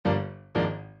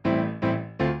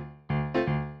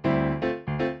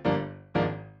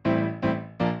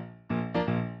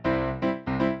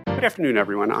Good afternoon,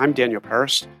 everyone. I'm Daniel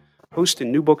Paris, host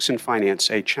in New Books in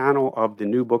Finance, a channel of the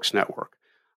New Books Network.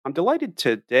 I'm delighted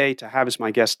today to have as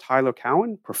my guest Tyler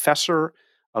Cowen, professor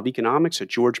of economics at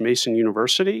George Mason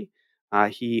University.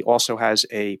 He also has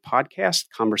a podcast,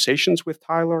 Conversations with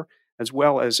Tyler, as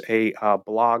well as a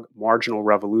blog, Marginal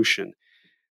Revolution.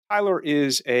 Tyler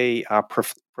is a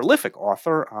prolific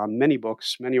author, many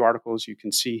books, many articles. You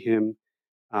can see him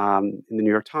in the New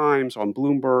York Times, on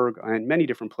Bloomberg, and many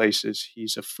different places.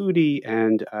 He's a foodie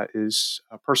and is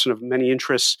a person of many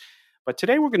interests. But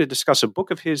today we're going to discuss a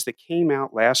book of his that came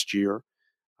out last year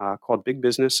called Big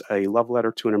Business, A Love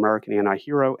Letter to an American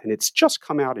Anti-Hero. And it's just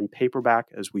come out in paperback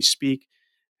as we speak.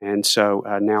 And so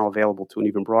now available to an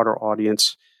even broader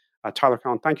audience. Tyler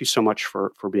Cowen, thank you so much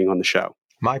for being on the show.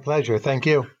 My pleasure. Thank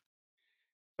you.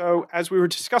 So as we were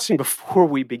discussing before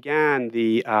we began,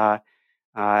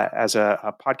 as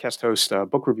a podcast host, a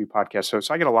book review podcast host,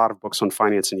 I get a lot of books on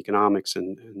finance and economics,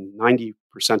 and 90%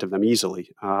 of them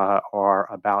easily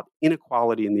are about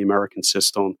inequality in the American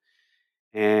system.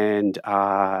 And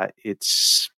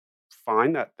it's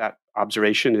fine that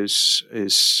observation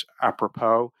is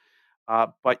apropos.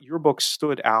 But your book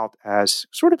stood out as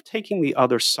sort of taking the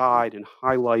other side and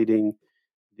highlighting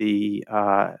the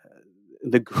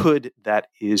good that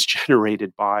is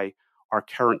generated by our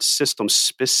current system,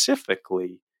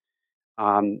 specifically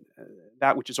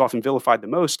that which is often vilified the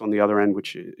most on the other end,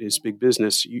 which is big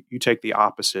business. You take the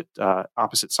opposite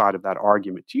side of that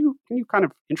argument. Can you kind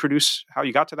of introduce how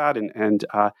you got to that and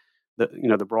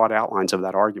the broad outlines of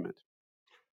that argument?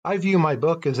 I view my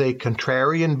book as a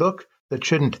contrarian book that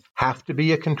shouldn't have to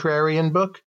be a contrarian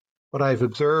book. What I've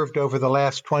observed over the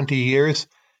last 20 years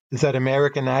is that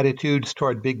American attitudes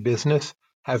toward big business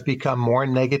have become more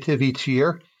negative each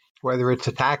year, whether it's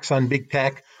attacks on big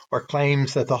tech or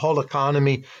claims that the whole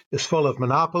economy is full of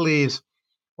monopolies,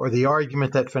 or the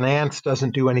argument that finance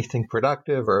doesn't do anything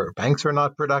productive or banks are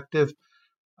not productive.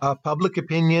 Public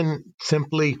opinion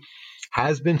simply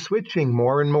has been switching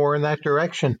more and more in that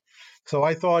direction. So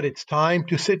I thought it's time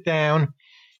to sit down,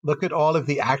 look at all of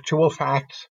the actual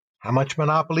facts. How much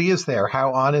monopoly is there?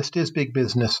 How honest is big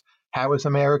business? How is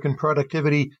American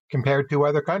productivity compared to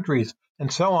other countries?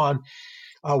 And so on.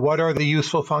 What are the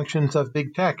useful functions of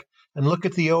big tech? And look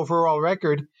at the overall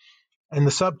record. And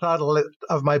the subtitle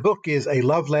of my book is A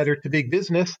Love Letter to Big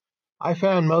Business. I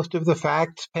found most of the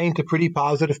facts paint a pretty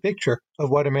positive picture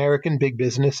of what American big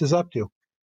business is up to.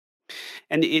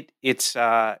 And it's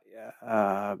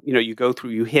you go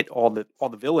through, you hit all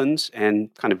the villains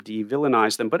and kind of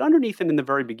de-villainize them, but underneath it in the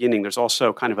very beginning, there's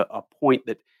also kind of a point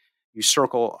that you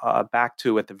circle back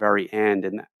to at the very end,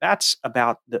 and that's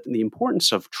about the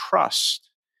importance of trust.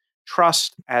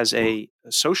 Trust as a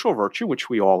social virtue, which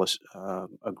we all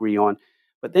agree on,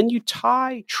 but then you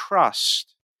tie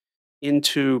trust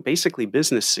into basically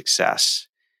business success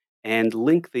and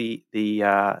link the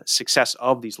success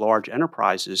of these large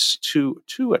enterprises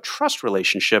to a trust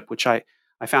relationship, which I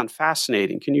found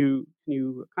fascinating. Can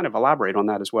you kind of elaborate on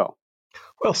that as well?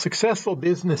 Well, successful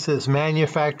businesses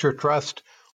manufacture trust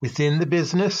within the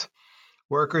business.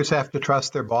 Workers have to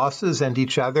trust their bosses and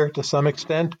each other to some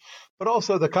extent, but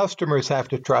also the customers have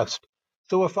to trust.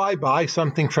 So if I buy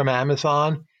something from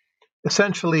Amazon,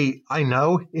 essentially I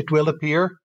know it will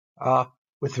appear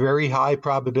with very high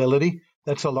probability.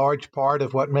 That's a large part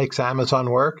of what makes Amazon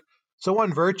work. So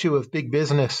one virtue of big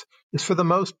business is, for the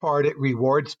most part, it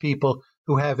rewards people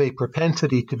who have a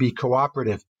propensity to be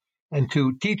cooperative and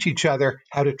to teach each other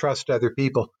how to trust other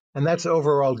people. And that's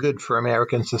overall good for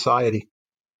American society.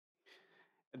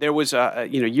 There was,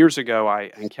 years ago,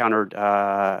 I encountered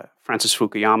Francis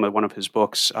Fukuyama, one of his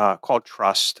books called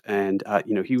Trust, and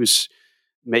he was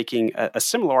making a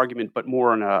similar argument, but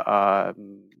more in a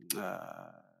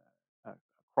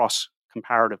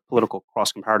political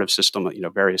cross-comparative system.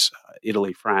 Various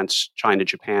Italy, France, China,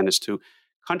 Japan, as to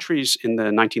countries in the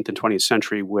 19th and 20th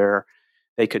century where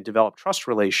they could develop trust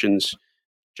relations,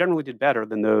 generally did better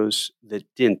than those that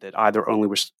didn't. That either only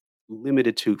were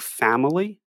limited to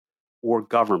family or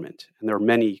government. And there are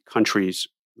many countries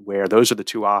where those are the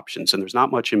two options, and there's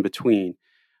not much in between.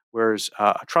 Whereas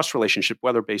a trust relationship,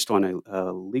 whether based on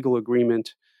a legal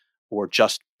agreement or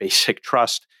just basic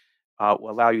trust,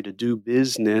 will allow you to do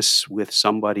business with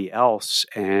somebody else,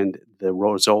 and the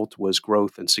result was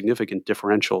growth and significant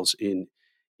differentials in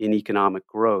economic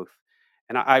growth.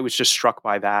 And I was just struck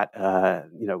by that.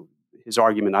 His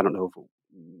argument, I don't know if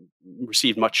it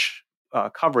received much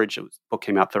coverage. The book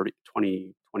came out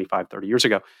 25, 30 years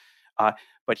ago.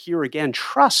 But here again,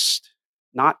 trust,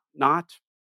 not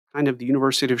kind of the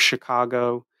University of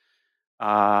Chicago,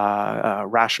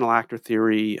 rational actor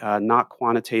theory, not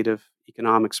quantitative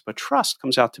economics, but trust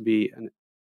comes out to be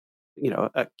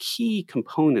a key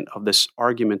component of this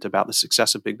argument about the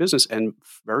success of big business, and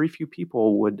very few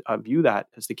people would view that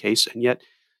as the case, and yet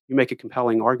you make a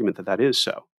compelling argument that that is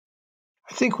so.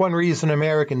 I think one reason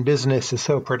American business is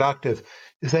so productive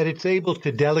is that it's able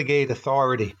to delegate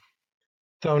authority.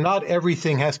 So not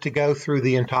everything has to go through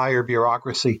the entire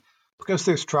bureaucracy. Because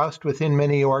there's trust within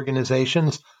many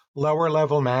organizations, lower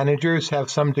level managers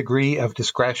have some degree of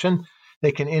discretion.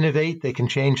 They can innovate, they can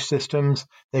change systems,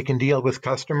 they can deal with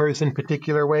customers in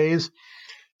particular ways.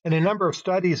 And a number of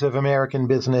studies of American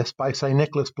business by, say,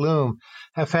 Nicholas Bloom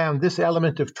have found this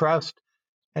element of trust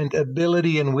and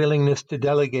ability and willingness to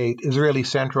delegate is really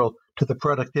central to the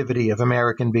productivity of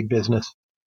American big business.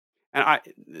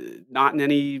 And not in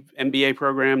any MBA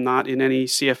program, not in any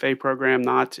CFA program,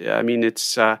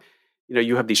 it's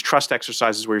you have these trust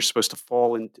exercises where you're supposed to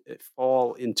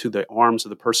fall into the arms of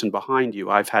the person behind you.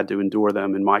 I've had to endure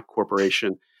them in my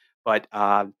corporation, but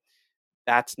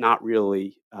that's not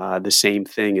really the same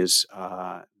thing as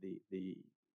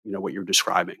what you're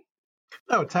describing.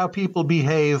 No, it's how people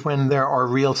behave when there are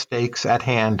real stakes at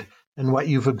hand, and what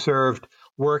you've observed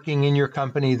working in your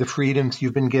company, the freedoms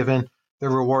you've been given, the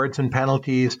rewards and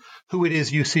penalties, who it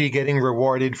is you see getting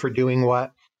rewarded for doing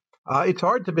what. It's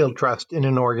hard to build trust in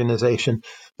an organization,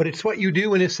 but it's what you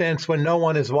do in a sense when no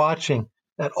one is watching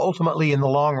that ultimately in the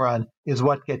long run is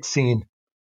what gets seen.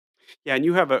 Yeah, and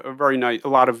you have a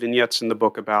lot of vignettes in the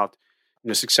book about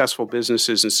successful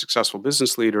businesses and successful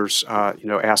business leaders.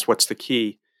 Ask what's the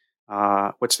key.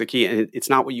 What's the key? And it's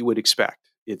not what you would expect.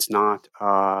 It's not.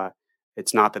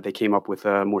 It's not that they came up with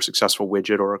a more successful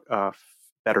widget or a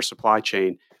better supply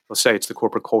chain. They'll say it's the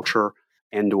corporate culture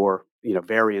and/or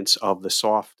variants of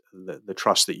the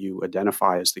trust that you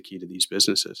identify as the key to these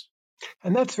businesses.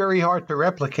 And that's very hard to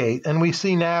replicate. And we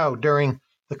see now during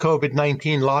the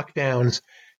COVID-19 lockdowns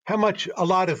how much a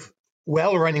lot of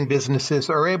well-running businesses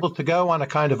are able to go on a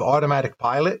kind of automatic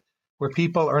pilot where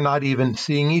people are not even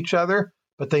seeing each other,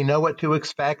 but they know what to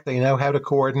expect. They know how to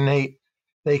coordinate.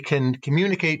 They can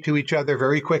communicate to each other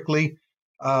very quickly,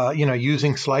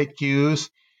 using slight cues.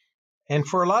 And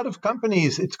for a lot of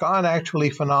companies, it's gone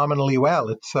actually phenomenally well.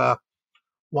 It's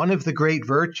one of the great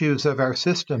virtues of our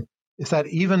system is that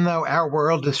even though our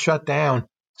world is shut down,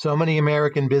 so many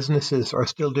American businesses are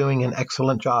still doing an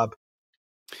excellent job.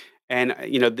 And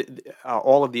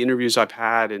all of the interviews I've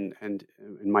had, and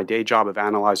in my day job of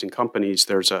analyzing companies,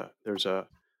 there's a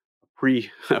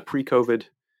pre-COVID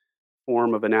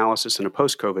form of analysis and a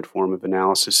post-COVID form of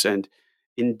analysis. And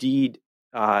indeed,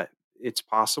 it's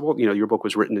possible. Your book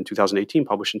was written in 2018,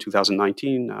 published in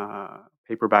 2019,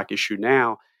 paperback issue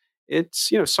now.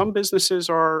 It's some businesses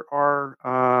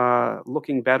are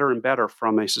looking better and better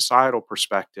from a societal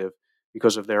perspective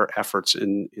because of their efforts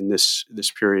in this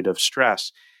period of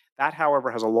stress. That, however,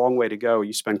 has a long way to go.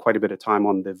 You spend quite a bit of time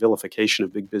on the vilification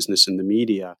of big business in the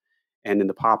media and in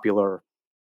the popular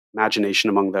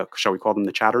imagination among the, shall we call them,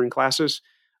 the chattering classes.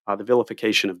 The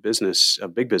vilification of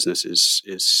big business is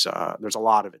there's a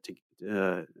lot of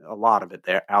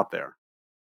it out there.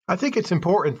 I think it's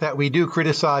important that we do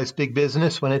criticize big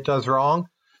business when it does wrong.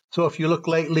 So if you look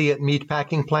lately at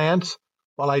meatpacking plants,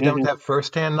 while I don't have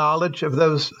firsthand knowledge of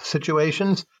those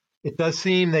situations, it does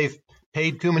seem they've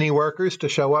paid too many workers to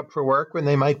show up for work when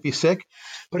they might be sick.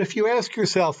 But if you ask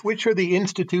yourself, which are the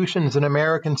institutions in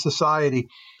American society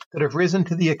that have risen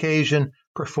to the occasion,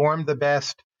 performed the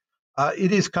best,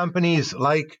 it is companies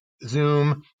like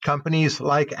Zoom, companies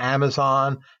like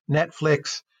Amazon,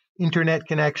 Netflix, internet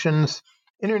connections.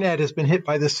 Internet has been hit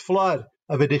by this flood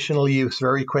of additional use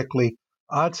very quickly.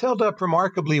 It's held up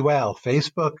remarkably well.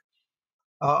 Facebook,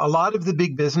 a lot of the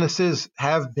big businesses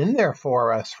have been there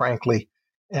for us, frankly,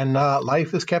 and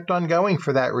life has kept on going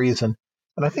for that reason.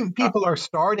 And I think people are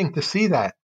starting to see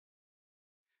that.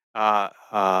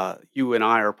 You and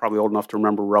I are probably old enough to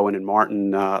remember Rowan and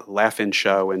Martin, Laugh-In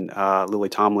Show, and Lily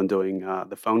Tomlin doing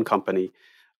the phone company.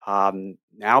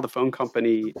 Now the phone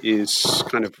company is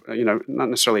kind of, not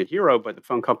necessarily a hero, but the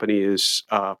phone company is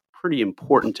pretty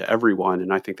important to everyone,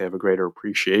 and I think they have a greater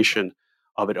appreciation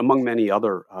of it among many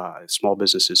other small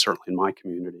businesses, certainly in my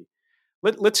community.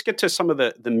 Let's get to some of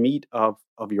the meat of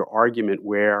your argument,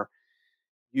 where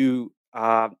you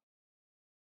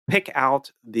pick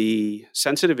out the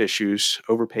sensitive issues: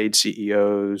 overpaid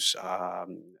CEOs,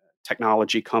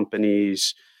 technology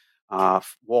companies,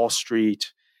 Wall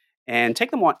Street, and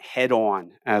take them on head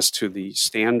on as to the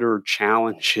standard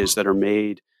challenges that are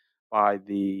made by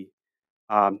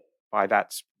by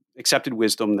that accepted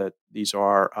wisdom that these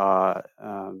are.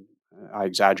 I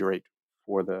exaggerate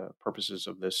for the purposes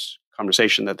of this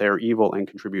conversation that they're evil and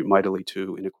contribute mightily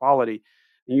to inequality.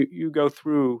 And you go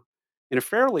through in a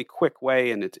fairly quick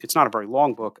way, and it's not a very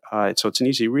long book, so it's an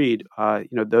easy read.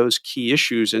 Those key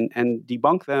issues and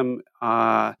debunk them,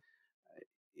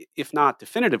 if not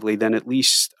definitively, then at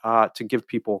least to give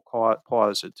people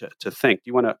pause to think. Do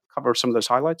you want to cover some of those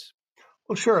highlights?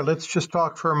 Well, sure. Let's just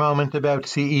talk for a moment about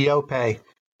CEO pay.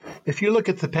 If you look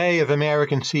at the pay of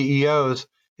American CEOs,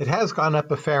 it has gone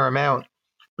up a fair amount,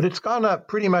 but it's gone up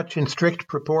pretty much in strict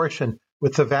proportion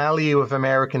with the value of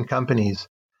American companies.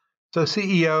 So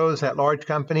CEOs at large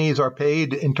companies are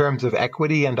paid in terms of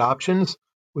equity and options,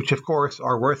 which of course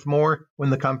are worth more when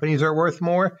the companies are worth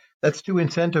more. That's to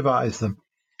incentivize them.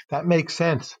 That makes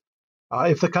sense.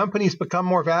 If the companies become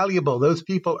more valuable, those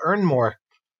people earn more.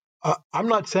 I'm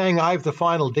not saying I have the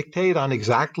final dictate on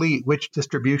exactly which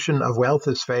distribution of wealth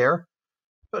is fair,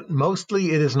 but mostly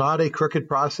it is not a crooked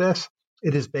process.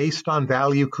 It is based on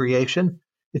value creation.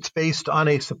 It's based on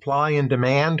a supply and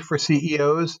demand for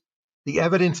CEOs. The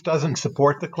evidence doesn't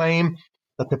support the claim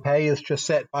that the pay is just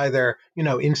set by their,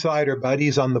 insider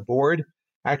buddies on the board.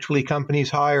 Actually,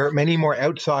 companies hire many more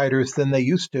outsiders than they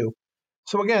used to.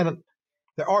 So again,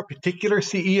 there are particular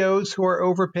CEOs who are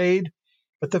overpaid,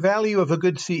 but the value of a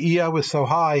good CEO is so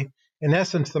high, in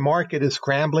essence, the market is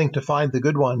scrambling to find the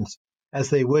good ones,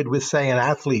 as they would with, say, an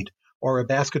athlete or a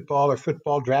basketball or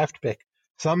football draft pick.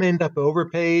 Some end up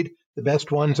overpaid, the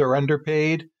best ones are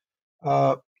underpaid.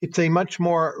 It's a much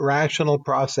more rational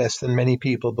process than many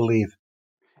people believe.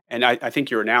 And I think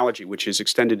your analogy, which is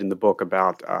extended in the book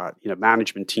about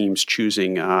management teams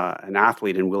choosing an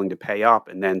athlete and willing to pay up,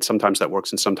 and then sometimes that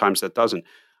works and sometimes that doesn't.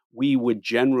 We would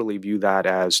generally view that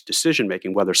as decision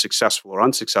making, whether successful or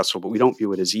unsuccessful, but we don't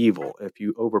view it as evil. If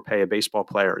you overpay a baseball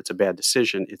player, it's a bad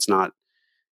decision. It's not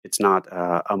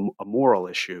a moral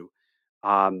issue,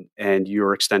 and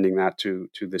you're extending that to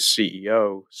the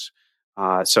CEOs.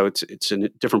 So it's a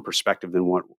different perspective than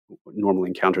what normally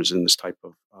encounters in this type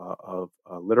of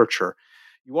literature.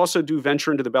 You also do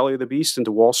venture into the belly of the beast,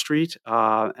 into Wall Street,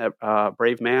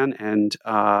 brave man, and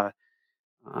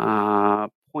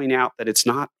point out that it's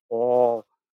not all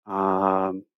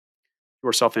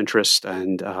pure self-interest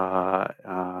and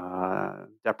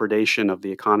depredation of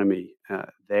the economy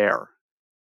there.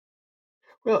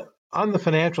 Well, on the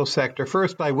financial sector,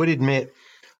 first, I would admit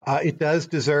it does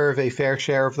deserve a fair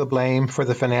share of the blame for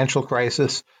the financial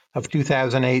crisis of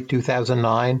 2008,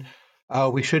 2009.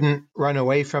 We shouldn't run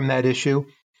away from that issue.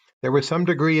 There was some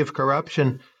degree of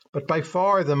corruption, but by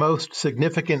far the most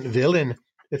significant villain,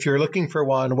 if you're looking for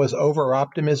one, was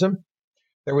over-optimism.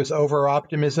 There was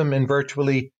over-optimism in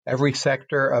virtually every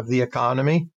sector of the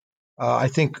economy. I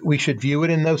think we should view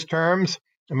it in those terms.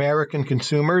 American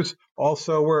consumers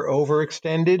also were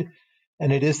overextended.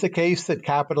 And it is the case that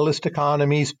capitalist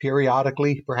economies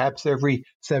periodically, perhaps every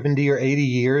 70 or 80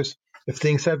 years, if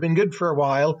things have been good for a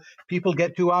while, people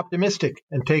get too optimistic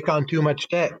and take on too much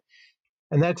debt.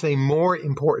 And that's a more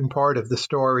important part of the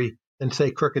story than, say,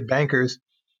 crooked bankers.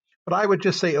 But I would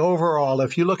just say overall,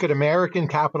 if you look at American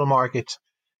capital markets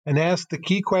and ask the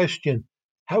key question,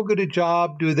 how good a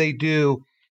job do they do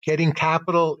getting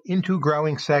capital into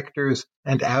growing sectors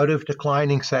and out of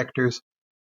declining sectors?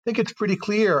 I think it's pretty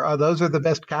clear. Those are the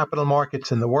best capital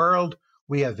markets in the world.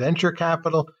 We have venture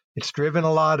capital. It's driven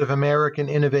a lot of American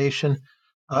innovation.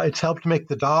 It's helped make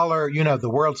the dollar, the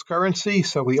world's currency,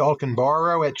 so we all can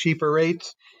borrow at cheaper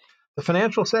rates. The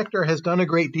financial sector has done a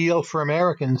great deal for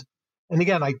Americans. And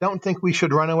again, I don't think we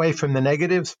should run away from the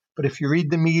negatives, but if you read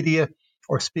the media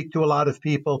or speak to a lot of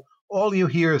people, all you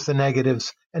hear is the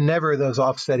negatives and never those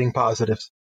offsetting positives.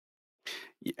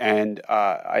 And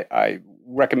I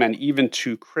recommend even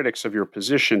to critics of your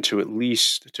position to at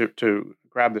least to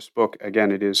grab this book.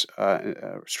 Again, it is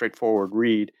a straightforward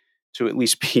read, to at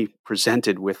least be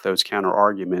presented with those counter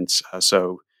arguments.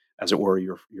 So, as it were,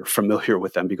 you're familiar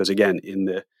with them, because again, in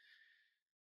the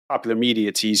popular media,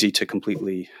 it's easy to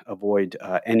completely avoid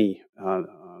any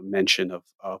mention of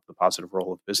the positive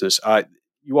role of business.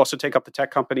 You also take up the tech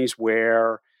companies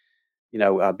where,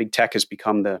 big tech has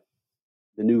become the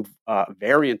new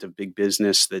variant of big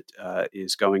business that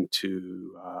is going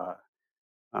to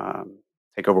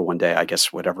take over one day, I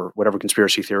guess, whatever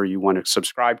conspiracy theory you want to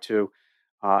subscribe to.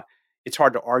 It's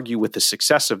hard to argue with the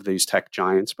success of these tech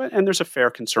giants, and there's a fair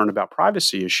concern about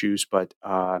privacy issues. But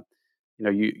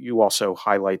you also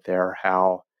highlight there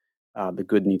how the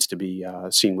good needs to be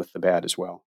seen with the bad as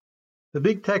well. The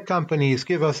big tech companies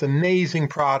give us amazing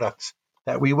products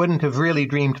that we wouldn't have really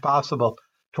dreamed possible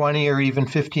 20 or even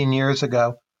 15 years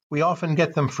ago. We often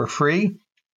get them for free.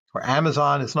 Or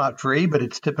Amazon is not free, but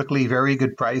it's typically very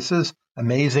good prices,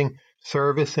 amazing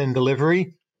service and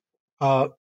delivery.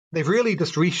 They've really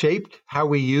just reshaped how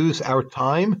we use our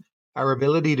time our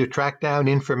ability to track down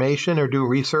information or do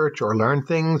research or learn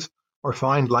things or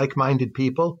find like-minded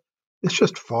people is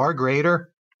just far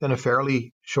greater than a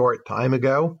fairly short time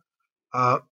ago.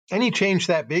 Any change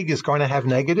that big is going to have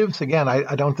negatives. Again,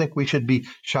 I don't think we should be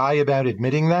shy about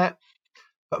admitting that.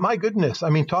 But my goodness, I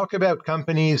mean, talk about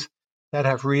companies that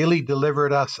have really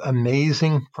delivered us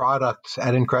amazing products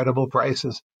at incredible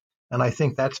prices. And I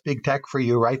think that's big tech for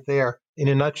you right there in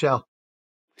a nutshell.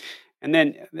 And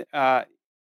then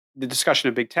the discussion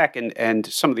of big tech and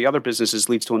some of the other businesses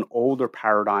leads to an older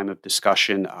paradigm of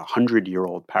discussion, a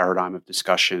 100-year-old paradigm of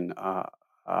discussion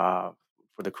for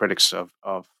the critics of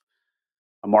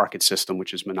a market system,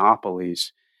 which is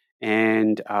monopolies.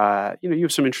 And you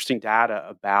have some interesting data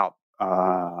about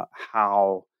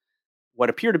how what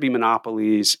appear to be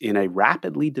monopolies in a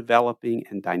rapidly developing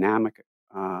and dynamic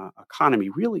economy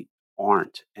really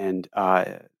aren't. And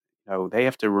they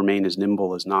have to remain as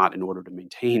nimble as not in order to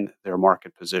maintain their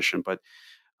market position. But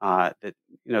there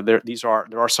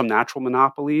are some natural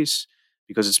monopolies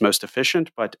because it's most efficient.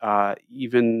 But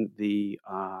even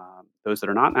those that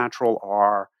are not natural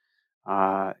are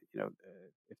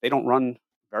if they don't run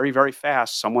very, very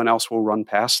fast, someone else will run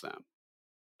past them.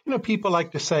 People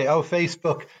like to say, oh,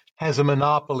 Facebook has a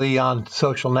monopoly on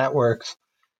social networks.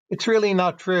 It's really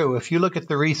not true. If you look at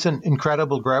the recent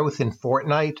incredible growth in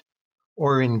Fortnite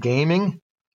or in gaming,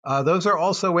 those are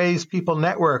also ways people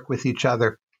network with each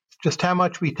other. Just how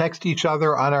much we text each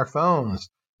other on our phones.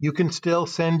 You can still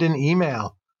send an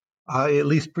email. At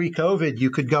least pre-COVID,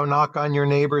 you could go knock on your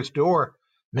neighbor's door,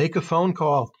 make a phone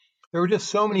call. There were just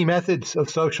so many methods of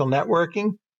social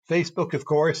networking. Facebook, of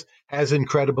course, has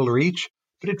incredible reach,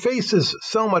 but it faces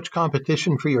so much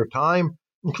competition for your time,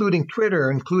 including Twitter,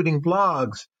 including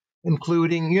blogs,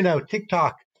 including,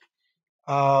 TikTok,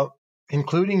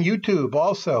 including YouTube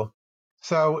also.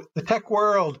 So the tech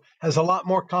world has a lot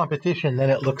more competition than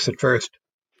it looks at first.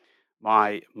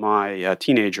 My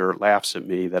teenager laughs at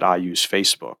me that I use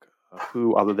Facebook.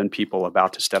 Who, other than people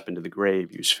about to step into the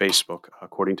grave, use Facebook,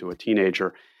 according to a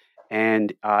teenager.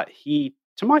 And he,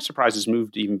 to my surprise, has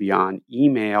moved even beyond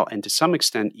email and to some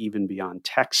extent even beyond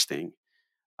texting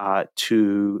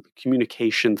to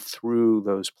communication through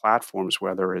those platforms,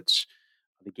 whether it's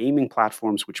the gaming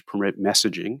platforms which permit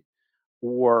messaging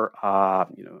or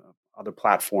other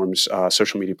platforms,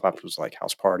 social media platforms like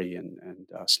House Party and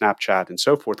Snapchat and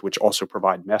so forth, which also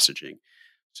provide messaging.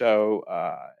 So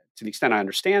to the extent I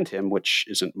understand him, which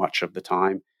isn't much of the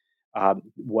time,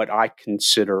 what I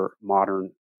consider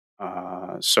modern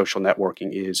social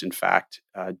networking is, in fact,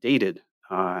 dated,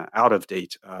 out of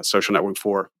date social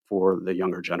networking for the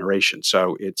younger generation.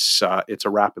 So it's a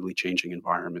rapidly changing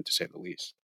environment, to say the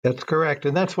least. That's correct.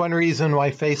 And that's one reason why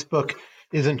Facebook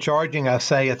isn't charging us,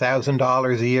 say,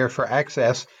 $1,000 a year for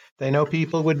access. They know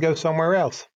people would go somewhere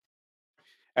else.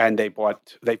 And they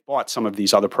bought some of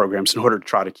these other programs in order to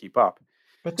try to keep up.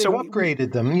 But they've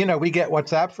upgraded them. We get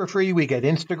WhatsApp for free. We get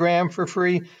Instagram for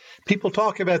free. People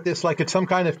talk about this like it's some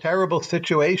kind of terrible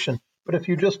situation. But if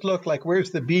you just look like, where's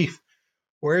the beef?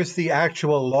 Where's the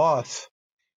actual loss?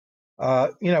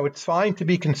 It's fine to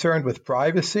be concerned with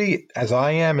privacy, as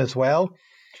I am as well.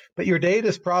 But your data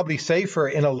is probably safer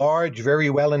in a large, very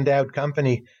well-endowed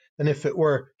company than if it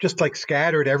were just like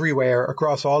scattered everywhere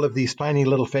across all of these tiny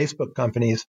little Facebook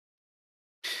companies.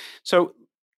 So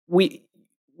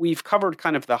we've covered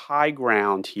kind of the high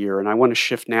ground here, and I want to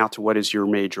shift now to what is your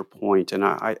major point. And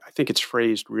I think it's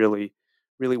phrased really,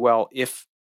 really well. If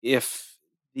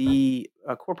the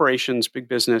corporations, big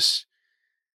business,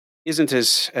 isn't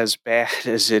as bad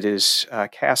as it is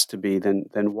cast to be,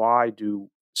 then why do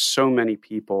so many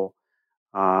people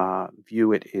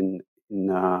view it in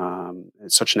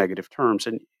such negative terms?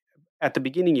 And at the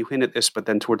beginning, you hint at this, but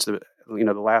then towards the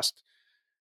last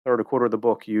third or quarter of the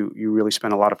book, you really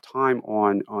spend a lot of time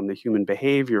on the human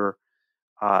behavior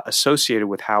associated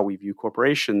with how we view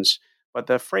corporations. But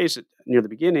the phrase near the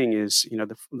beginning is,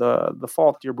 the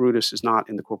fault, dear Brutus, is not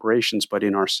in the corporations, but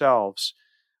in ourselves.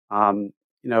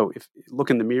 If look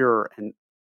in the mirror and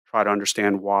try to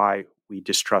understand why we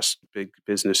distrust big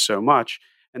business so much,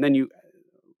 and then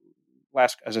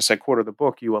as I said, quarter of the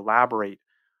book, you elaborate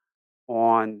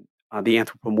on the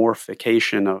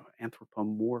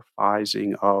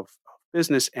anthropomorphizing of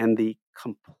business and the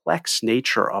complex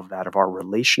nature of that, of our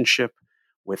relationship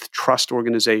with trust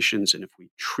organizations. And if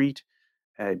we treat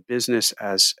a business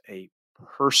as a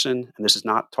person, and this is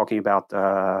not talking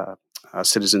about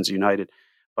Citizens United,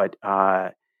 but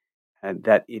and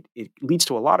that it leads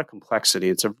to a lot of complexity.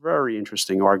 It's a very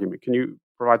interesting argument. Can you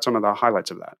provide some of the highlights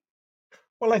of that?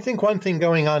 Well, I think one thing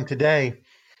going on today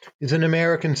is in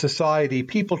American society,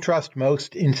 people trust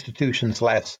most institutions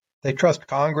less. They trust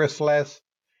Congress less.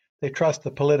 They trust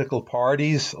the political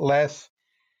parties less,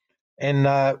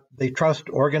 and they trust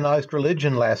organized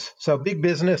religion less. So big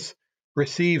business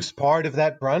receives part of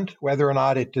that brunt, whether or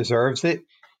not it deserves it.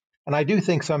 And I do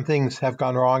think some things have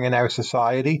gone wrong in our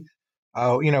society.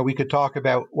 We could talk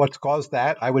about what's caused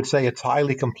that. I would say it's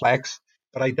highly complex,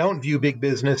 but I don't view big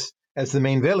business as the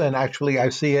main villain. Actually, I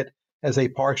see it as a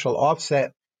partial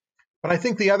offset. But I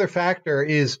think the other factor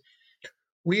is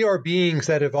we are beings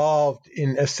that evolved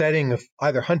in a setting of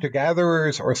either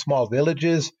hunter-gatherers or small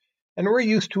villages, and we're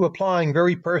used to applying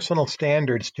very personal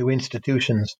standards to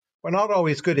institutions. We're not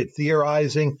always good at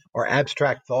theorizing or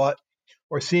abstract thought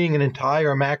or seeing an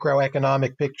entire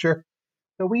macroeconomic picture.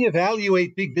 So we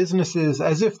evaluate big businesses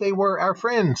as if they were our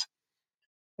friends.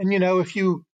 And, if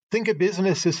you think a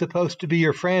business is supposed to be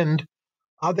your friend,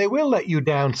 they will let you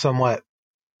down somewhat.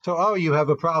 So, you have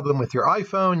a problem with your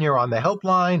iPhone, you're on the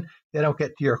helpline, they don't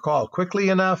get to your call quickly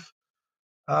enough.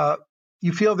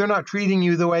 You feel they're not treating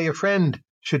you the way a friend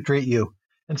should treat you.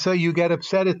 And so you get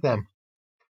upset at them.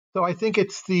 So I think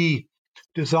it's the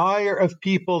desire of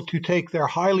people to take their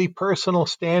highly personal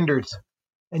standards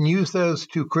and use those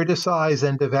to criticize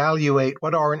and evaluate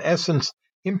what are, in essence,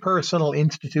 impersonal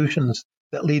institutions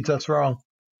that leads us wrong.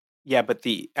 Yeah, but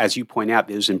as you point out,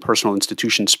 those impersonal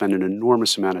institutions spend an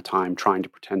enormous amount of time trying to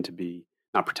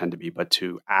but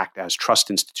to act as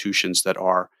trust institutions that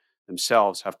are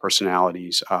themselves have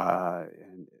personalities,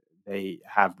 and they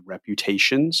have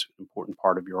reputations, important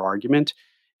part of your argument,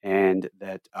 and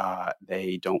that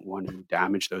they don't want to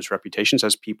damage those reputations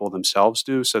as people themselves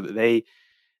do, so that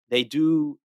they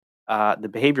do the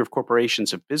behavior of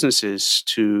corporations, of businesses,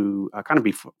 to kind of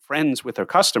be friends with their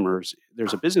customers.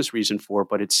 There's a business reason for it,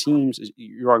 but it seems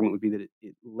your argument would be that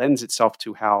it lends itself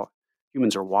to how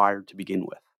humans are wired to begin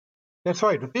with. That's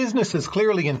right. But businesses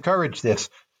clearly encourage this.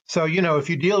 So, if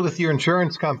you deal with your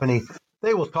insurance company,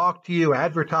 they will talk to you,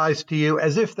 advertise to you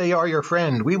as if they are your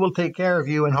friend. We will take care of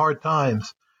you in hard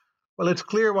times. Well, it's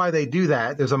clear why they do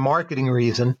that. There's a marketing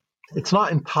reason. It's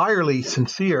not entirely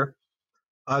sincere.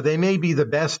 They may be the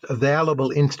best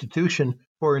available institution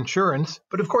for insurance,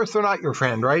 but of course they're not your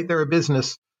friend, right? They're a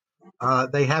business.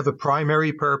 They have a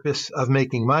primary purpose of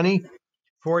making money.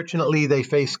 Fortunately, they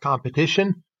face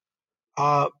competition.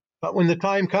 But when the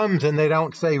time comes and they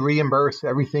don't say reimburse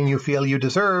everything you feel you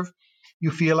deserve, you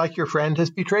feel like your friend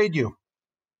has betrayed you.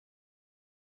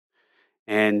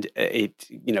 And it,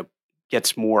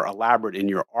 gets more elaborate in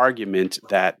your argument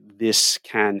that this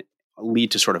can lead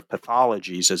to sort of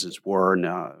pathologies, as it were,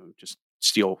 and just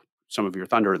steal some of your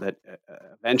thunder, that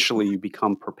eventually you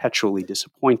become perpetually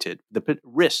disappointed. The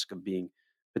risk of being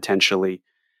potentially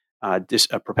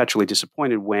perpetually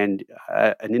disappointed when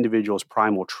an individual's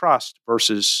primal trust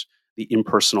versus the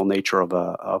impersonal nature of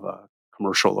a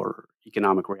commercial or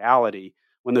economic reality,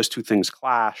 when those two things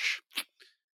clash,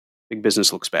 big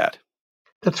business looks bad.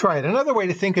 That's right. Another way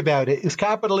to think about it is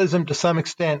capitalism, to some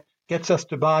extent, gets us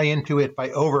to buy into it by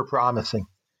overpromising.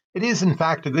 It is, in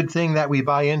fact, a good thing that we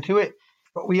buy into it,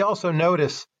 but we also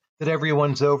notice that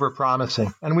everyone's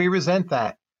overpromising, and we resent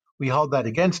that. We hold that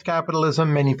against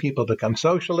capitalism. Many people become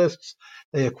socialists.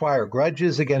 They acquire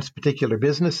grudges against particular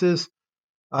businesses.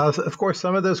 Of course,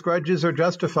 some of those grudges are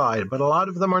justified, but a lot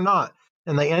of them are not,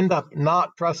 and they end up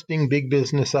not trusting big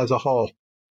business as a whole.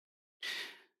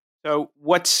 So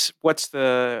what's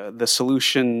the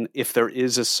solution, if there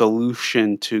is a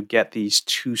solution, to get these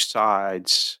two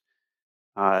sides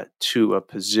to a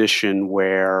position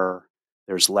where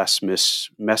there's less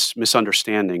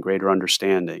misunderstanding, greater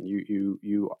understanding?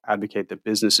 You advocate that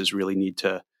businesses really need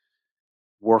to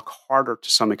work harder to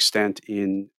some extent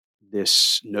in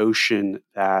this notion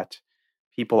that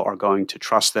people are going to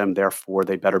trust them, therefore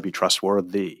they better be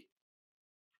trustworthy.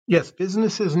 Yes,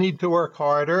 businesses need to work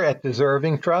harder at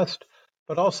deserving trust,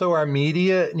 but also our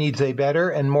media needs a better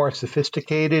and more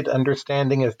sophisticated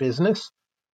understanding of business,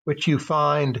 which you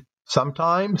find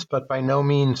sometimes, but by no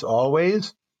means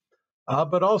always.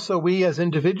 But also we as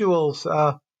individuals,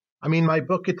 my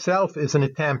book itself is an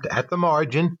attempt at the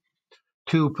margin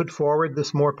to put forward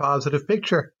this more positive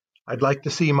picture. I'd like to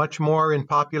see much more in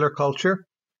popular culture.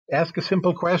 Ask a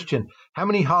simple question. How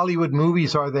many Hollywood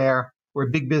movies are there where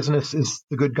big business is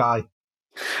the good guy?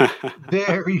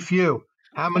 Very few.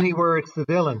 How many where it's the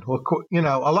villain? Well,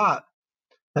 a lot.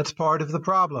 That's part of the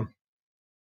problem.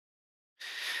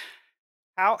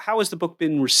 How has the book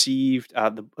been received?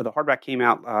 The hardback came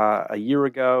out a year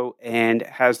ago, and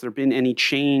has there been any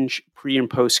change pre and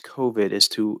post COVID as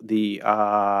to the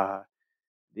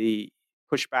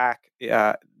pushback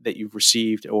that you've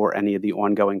received, or any of the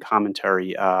ongoing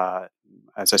commentary?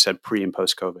 As I said, pre and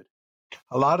post COVID.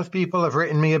 A lot of people have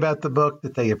written me about the book,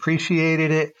 that they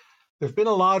appreciated it. There've been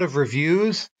a lot of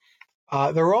reviews.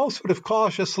 they're all sort of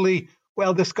cautiously,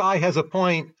 well, this guy has a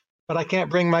point, but I can't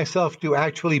bring myself to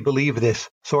actually believe this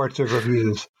sorts of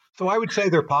reviews. So I would say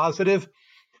they're positive,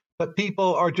 but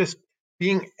people are just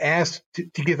being asked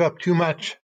to give up too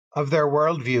much of their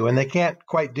worldview, and they can't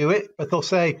quite do it. But they'll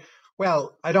say,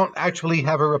 well, I don't actually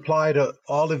have a reply to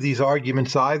all of these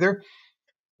arguments either.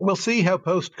 We'll see how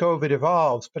post-COVID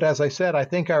evolves. But as I said, I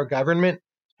think our government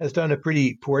has done a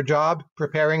pretty poor job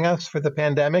preparing us for the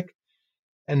pandemic.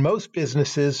 And most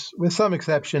businesses, with some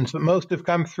exceptions, but most have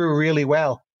come through really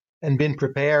well and been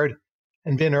prepared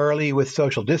and been early with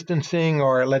social distancing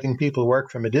or letting people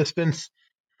work from a distance.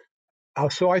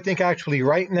 So I think actually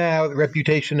right now, the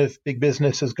reputation of big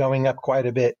business is going up quite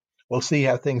a bit. We'll see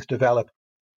how things develop.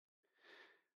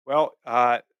 Well,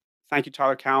 thank you,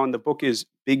 Tyler Cowen. The book is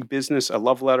Big Business, A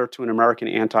Love Letter to an American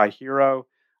Anti-Hero.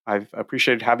 I've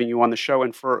appreciated having you on the show.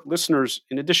 And for listeners,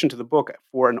 in addition to the book,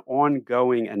 for an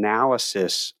ongoing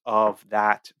analysis of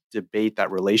that debate,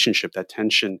 that relationship, that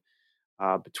tension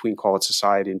between, call it,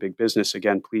 society and big business,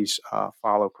 again, please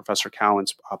follow Professor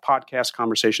Cowen's podcast,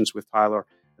 Conversations with Tyler,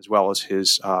 as well as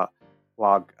his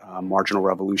blog, Marginal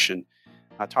Revolution.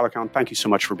 Tyler Cowen, thank you so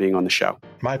much for being on the show.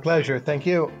 My pleasure. Thank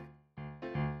you.